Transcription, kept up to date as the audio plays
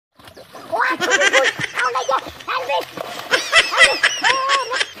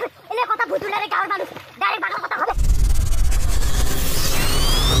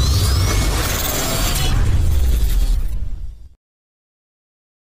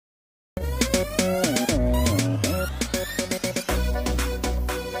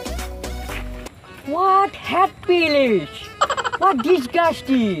That village. What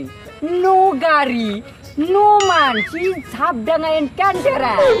disgusting. No Gary. No man. She's 𝙎𝙐𝙅𝙉𝙍𝙁 and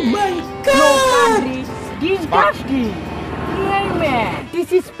Candera. Oh my God. No country. Disgusting. Yeah, man. This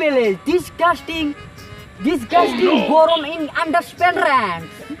is village. Disgusting. Disgusting. Gorom in understand.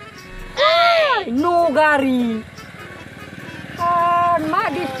 No Gary.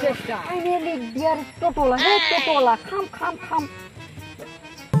 Madi Chester. I really dear Totola. Hey Totola. Come.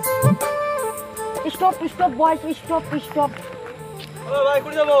 Stop, boys. Stop. Hello, bhai,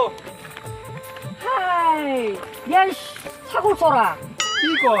 kuri jabo? Hi. Yes, Sagol Sora. Ki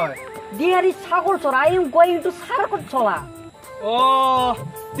koy? There is Sagol Sora. I am going to Sarakot Sola. Oh,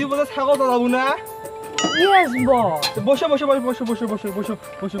 তুই বলে ছাগল চড়াবো না? Yes, boss.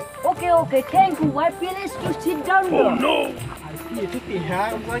 বসো। Okay. Thank you. My place to sit down. Oh no. কি হ্যাঁ,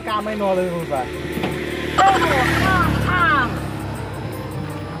 ওই কামে নলে রোজা। Come.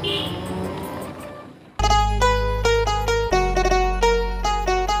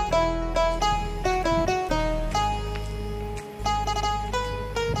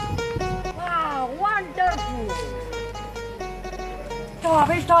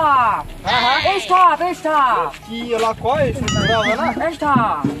 Stop. Stop. কি এলা কয়? শুনবা না?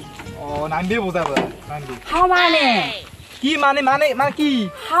 Stop. ও নান্দি বোঝাবো, নান্দি। How many? কি মানে কি?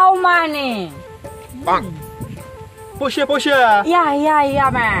 How many? বাং। পয়সা। Yeah,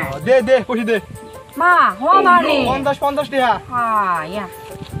 man. দে, পয়সা দে। Ma, how many? 50 টাকা। Yeah.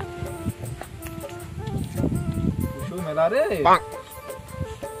 শুন মেলা রে। বাং।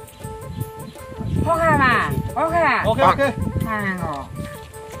 Okay, man. Okay. Hang on.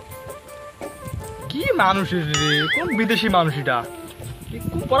 কি মানুষ রে? কোন বিদেশি মানুষ এটা?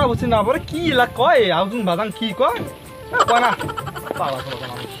 কোন পড়া বুঝছি না পরে কি এলা কয়? আউজুন বাজান কি কয়? কয় না। পালা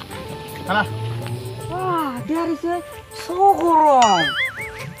মানুষ। হ্যাঁ। There is a so গরম।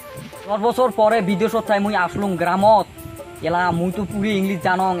 10 বছর পরে বিদেশত চাই মুই আসলুম গ্রামত। এলা মুই তো পুরি ইংলিশ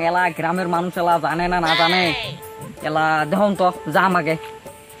জানং, এলা গ্রামের মানুষ এলা জানে না জানে। এলা দেখুন তো যাম আগে।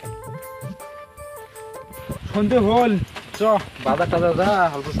 সন্ধে হল। চ বাজার টাজার যা,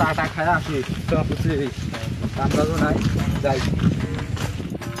 অল্প চা খায় আসি। চ বুঝছি কাম কাজও নাই, যাই।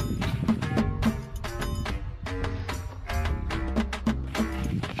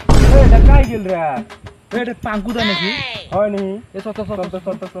 এটা কাই গেল রে? এটা পাঙ্কুদা নাকি? হয় নি? এ চল।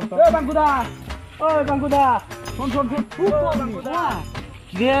 এ পাঙ্কুদা! ওই পাঙ্কুদা! শোন।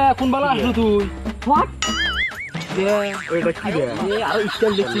 কি রে, কোন বালা আসলো তুই? What? এটা কি রে? আর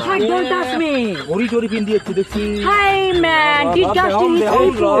স্টাইল দেখছি। Hey, don't touch me. ঘড়ি পিন দিয়েছি দেখছি। Hey, man. Disgusting is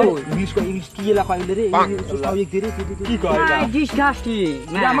people. English কি এলা কইলে রে? স্বাভাবিক দে রে। কি কয় এটা? Hey, disgusting.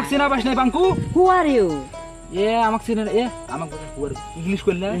 তুই আমাক চেনা পাস নাই পাঙ্কু? Who are you? আমাক চেনা আমাক হুয়ার ইংলিশ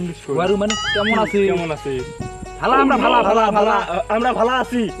কইলা? হুয়ার মানে কেমন আছিস? ভালো, আমরা ভালো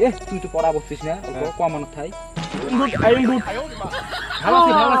আছি। তুই তো পড়া বলছিস না? Common Thai. I am good.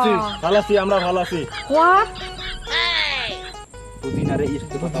 ভালো আছি, আমরা ভালো আছি। What? বুঝিনা রে, ইস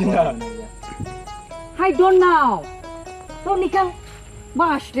কথা বুঝিনা। I don't know. So Nikal,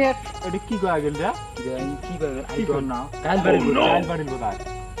 bastard. এটা কি কয় গেল রে? কি কয়? I don't know. কাল বাড়ি বোঝায়।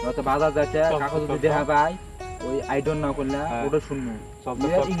 তো বাজার যাচ্ছে, কাগজ যদি দেখা পাই, ওই আই ডোন্ট নো কইলা ওটা শুনমু।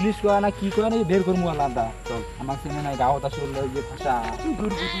 ইংলিশ কয় না কি কয় না বের করমু আলাদা। চল, আমার চেনে নাই গাওত আসলে এই ভাষা।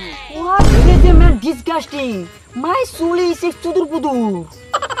 What is a man disgusting? My soul is a chudurpudur.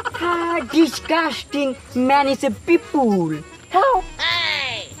 Disgusting man is a people. How?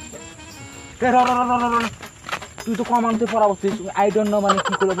 তুই তো কম আনতে পড়া বলছিস, আই ডোন্ট নো মানে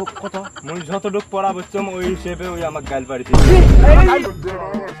কি করব কত? মুই যতটুক পড়া বলছম ওই হিসেবে ওই আমাক গাল পাড়িছে।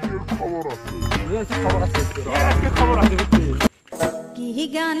 খবর আছে। কি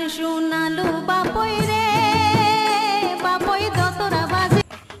গান শোনালো বাপই রে, বাপই দতরা বাজে।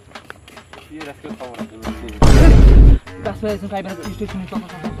 এর আজকে খবর আছে। কাছে এসে কাইবার স্টেশন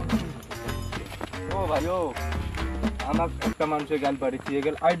ও ভাই ও, আমাক একটা মানুষে গাল পাড়িছে।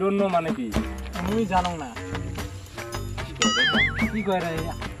 এগেল আই ডোন্ট নো মানে কি? মুই জানো না। কি কয় রে?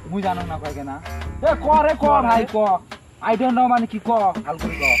 মুই জানো না কয় কেনা? ক ভাই ক। আই ডোন্ট নো মানে কি ক? হাল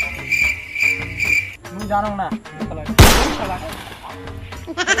করে ক। মুই জানো না।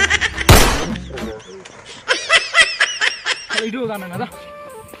 এইটাও জানে না।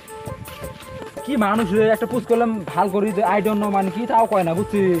 কি মানুষ রে, একটা পোস্ট করলাম ভাল করি যে আই ডোন্ট নো মানে কি, তাও কয় না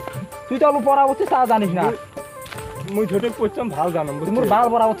বুঝছিস? তুই তো অল্প পড়া বলছিস, তা জানিস না। মুই ছোট পড়ছম ভাল জানো। মোর ভাল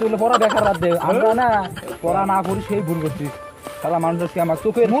পড়া হচ্ছে বলে পড়া দেখার রাত দে। আমরা না পড়া না করি সেই ভুল করছিস। সারা মানুষকে আমার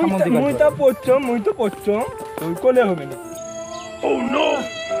চোখের সামনে দিবে। মুই তো পড়ছম তুই কোলে হবে না। ও নো,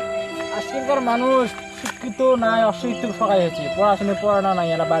 আজকালকার মানুষ শিক্ষিত নাই, অশিক্ষিত সবাই হয়েছে। পড়াশোনা নাই,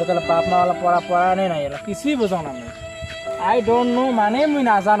 এরা বাড়িতে বাপ মাওয়ালা পড়া নাই, এরা কিছুই বোঝাও না। আই ডোন্ট নো মানে মুই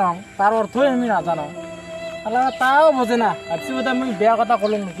না জানো, তার অর্থই আমি না জানো। শালা তাও বোঝে না ভাবছি বোধহয় আমি বেয়া কথা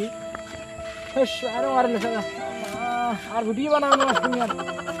করলাম নাকি আরো আর আর ভিডিও বানানো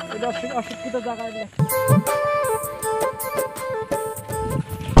এটা অশিক্ষিত জায়গায়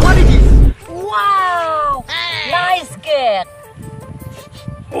What is this? Wow! Nice cat!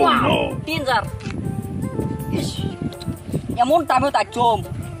 Wow! Danger! এমন টাইমে তাকছম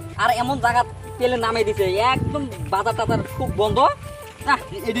আর এমন জায়গা পেলে নামে দিছে একদম বাজার টাজার খুব বন্ধ না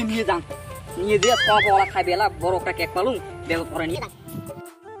এটি নিয়ে যান নিয়ে দিয়ে সব ওরা খাই বেলা বড় একটা কেক পালুম বেল করে নিয়ে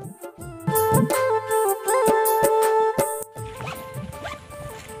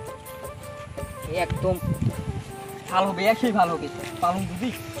একদম ভালো হবে একই ভালো হবে পালুম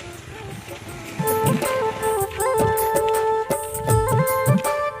দিদি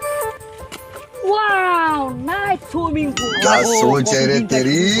Wow, nice swimming pool. क्या सोच है रे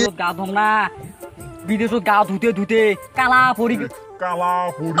तेरी? गाधम ना विदेश गা ধুতে কালা পরি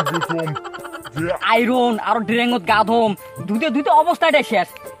গেছম আয়রন আর ড্রেঙ্গত গাধম ধুতে অবস্থাটা শেষ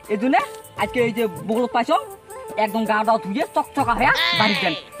এজন্য আজকে এই যে বগলত পাইছো একদম গাটা ধুয়ে চকচকা হয়ে বাড়ি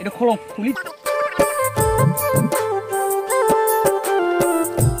দেন এটা খোলম খুলি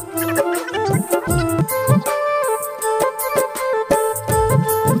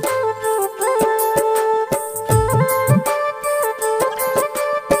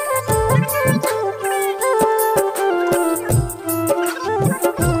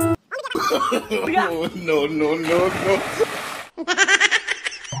No, no, no, no.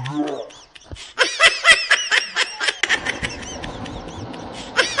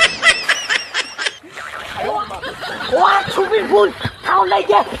 What swimming pool? How like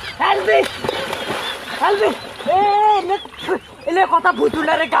that? Help me! Help me! এলে কথা বুঝুন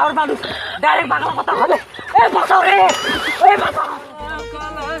না রে গাঁর মানুষ ডাইরেক্ট বাংলা কথা হবে এ বাঁচাও রে এ বাঁচাও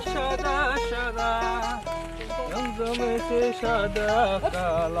কালা সাদা সাদা জমজমেছে সাদা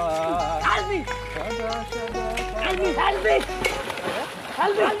কালা Help me! সাদা সাদা Help me! Help me!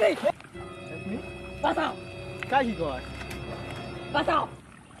 Help me! Help me! বাঁচাও কাই কি কয় বাঁচাও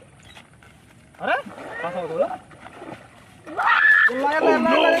আরে কথা বলো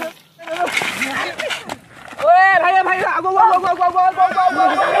ওই ভাই আগো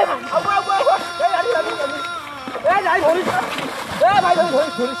এই যাই ধরিস এই ভাই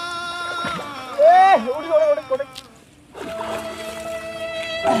ধরিস এই উড়ি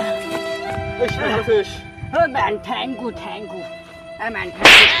man thank you man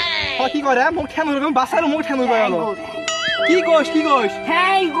thank কি করে মুখ ঠ্যাং ধরবে বাসার মুখ ঠ্যাং ধরবে ইউ কি কইস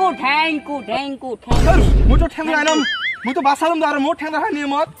থ্যাংক ইউ মুই তো ঠ্যাং আইলাম মুই তো বাসারম আর মোট ঠ্যাং ধরা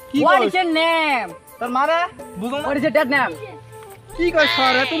নিয়মত কি What কইস is your name? তোর মানে বুঝো না What is your dead name? কি কইস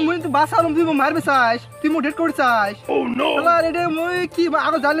স্যার তুই মুই তো বাসারম তুই মারবে চাস তুই মো ডেট করতে চাস ও নো শালা রে মুই কি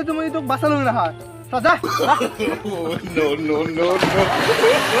আগে জানলে তুমি তো বাসারম না হয় যা No, no, no, no.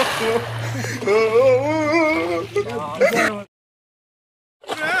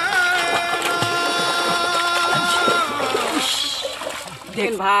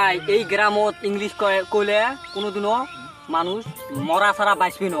 দেখেন ভাই এই গ্রামত ইংলিশ কইলে কোনোদিনও মানুষ মরা ছাড়া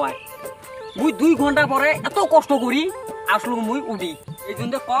বাঁচবি নয় মুই 2 ঘন্টা পরে এত কষ্ট করি আসলো মুই উঠি এই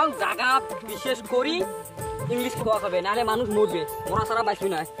জন্য কম জায়গা বিশেষ করি ইংলিশ কোয়া হবে নাহলে মানুষ মরবে মরা ছাড়া বাঁচবি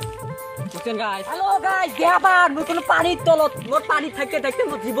নয় বুঝছেন গাইস হ্যালো গাইস দেখাবার নতুন পানির তলত মোর পানি থাকতে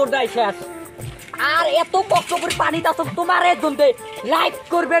মোর জীবন দায় শেষ আর এত কষ্ট করে পানি দাও তোমার জন্য লাইক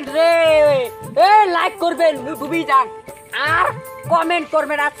করবেন রে লাইক করবেন ডুবি যান আর কমেন্ট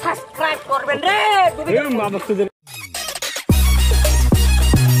করবেন আর সাবস্ক্রাইব করবেন রে